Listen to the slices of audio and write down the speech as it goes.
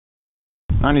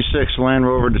'96 Land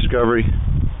Rover Discovery,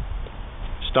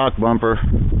 stock bumper.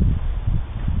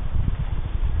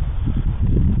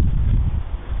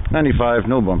 '95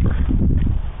 no bumper.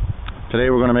 Today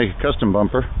we're going to make a custom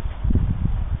bumper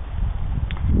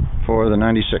for the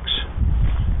 '96.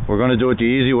 We're going to do it the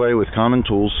easy way with common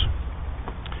tools,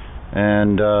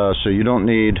 and so you don't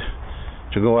need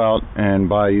to go out and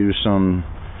buy you some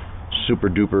super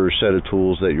duper set of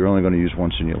tools that you're only going to use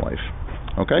once in your life.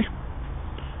 Okay?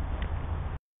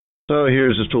 So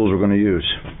here's the tools we're going to use.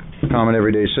 Common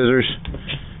everyday scissors,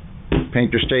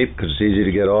 painter's tape because it's easy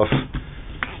to get off,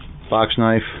 box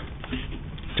knife,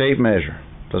 tape measure.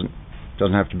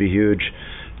 Doesn't have to be huge.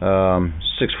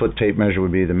 6-foot tape measure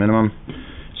would be the minimum.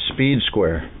 Speed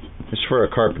square. It's for a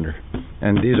carpenter,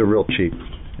 and these are real cheap.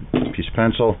 A piece of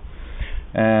pencil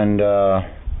and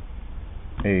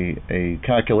a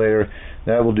calculator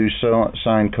that will do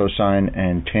sine, cosine,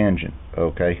 and tangent.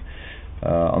 Okay.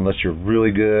 Unless you're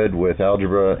really good with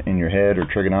algebra in your head or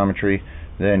trigonometry,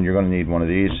 then you're going to need one of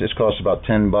these. This costs about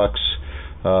 $10.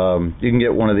 You can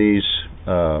get one of these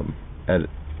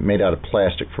made out of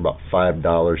plastic for about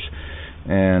 $5,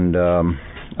 and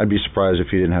I'd be surprised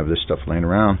if you didn't have this stuff laying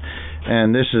around.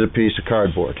 And this is a piece of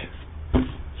cardboard,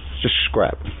 just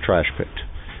scrap, trash picked.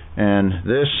 And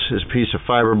this is a piece of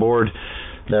fiberboard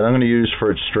that I'm going to use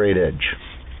for its straight edge.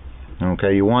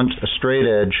 Okay, you want a straight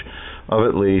edge of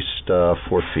at least 4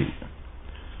 feet.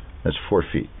 That's 4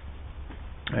 feet.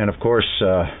 And of course,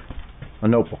 a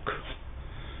notebook.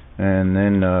 And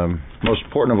then, most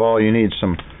important of all, you need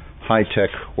some high-tech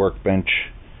workbench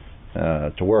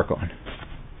to work on.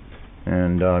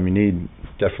 And you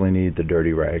definitely need the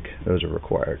dirty rag. Those are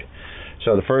required.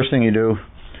 So the first thing you do,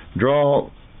 draw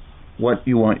what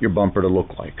you want your bumper to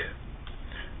look like.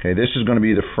 Okay, this is going to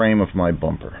be the frame of my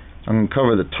bumper. I'm going to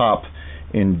cover the top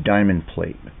in diamond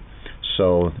plate,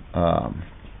 so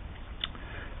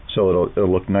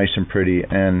it'll look nice and pretty,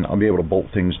 and I'll be able to bolt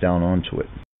things down onto it.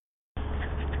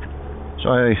 So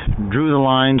I drew the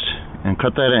lines and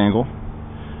cut that angle,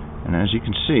 and as you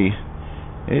can see,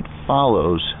 it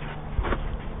follows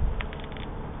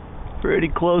pretty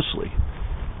closely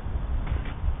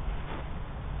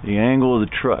the angle of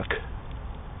the truck.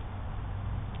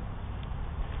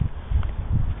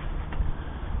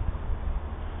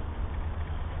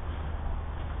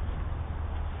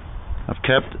 I've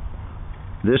kept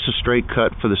this a straight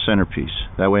cut for the centerpiece.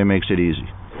 That way it makes it easy.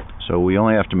 So we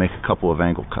only have to make a couple of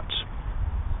angle cuts.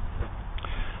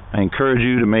 I encourage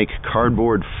you to make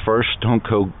cardboard first. Don't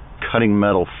go cutting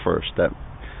metal first. That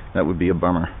would be a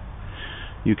bummer.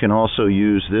 You can also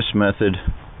use this method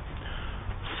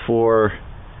for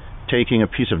taking a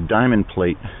piece of diamond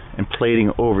plate and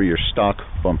plating over your stock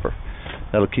bumper.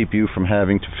 That'll keep you from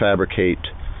having to fabricate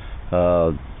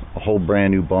a whole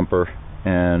brand new bumper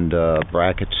and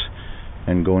brackets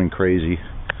and going crazy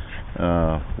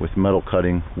with metal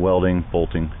cutting, welding,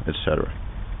 bolting, etc.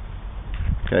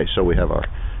 Okay, so we have our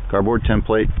cardboard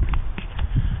template.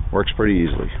 Works pretty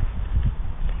easily.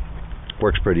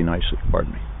 Works pretty nicely,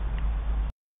 pardon me.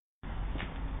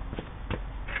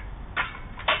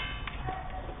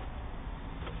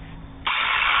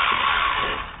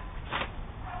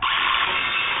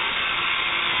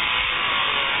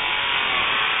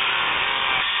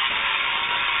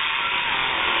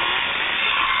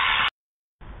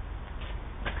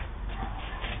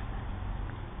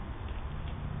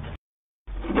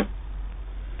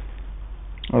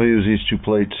 I'll use these 2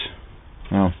 plates,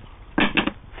 well,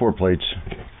 4 plates,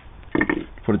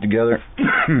 put it together,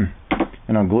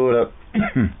 and I'll glue it up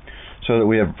so that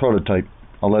we have a prototype.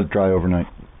 I'll let it dry overnight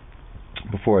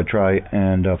before I try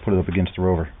and put it up against the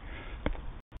Rover.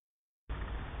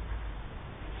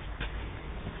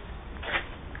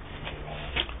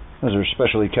 Those are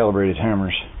specially calibrated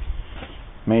hammers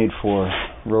made for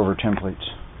Rover templates.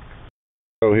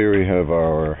 So here we have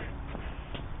our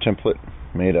template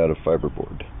made out of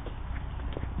fiberboard,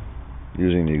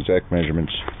 using the exact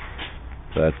measurements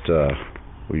that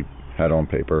we had on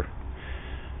paper,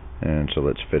 and so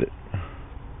let's fit it.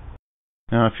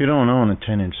 Now if you don't own a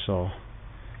 10-inch saw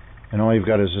and all you've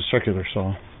got is a circular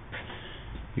saw,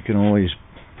 you can always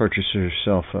purchase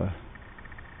yourself a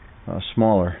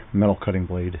smaller metal cutting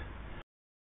blade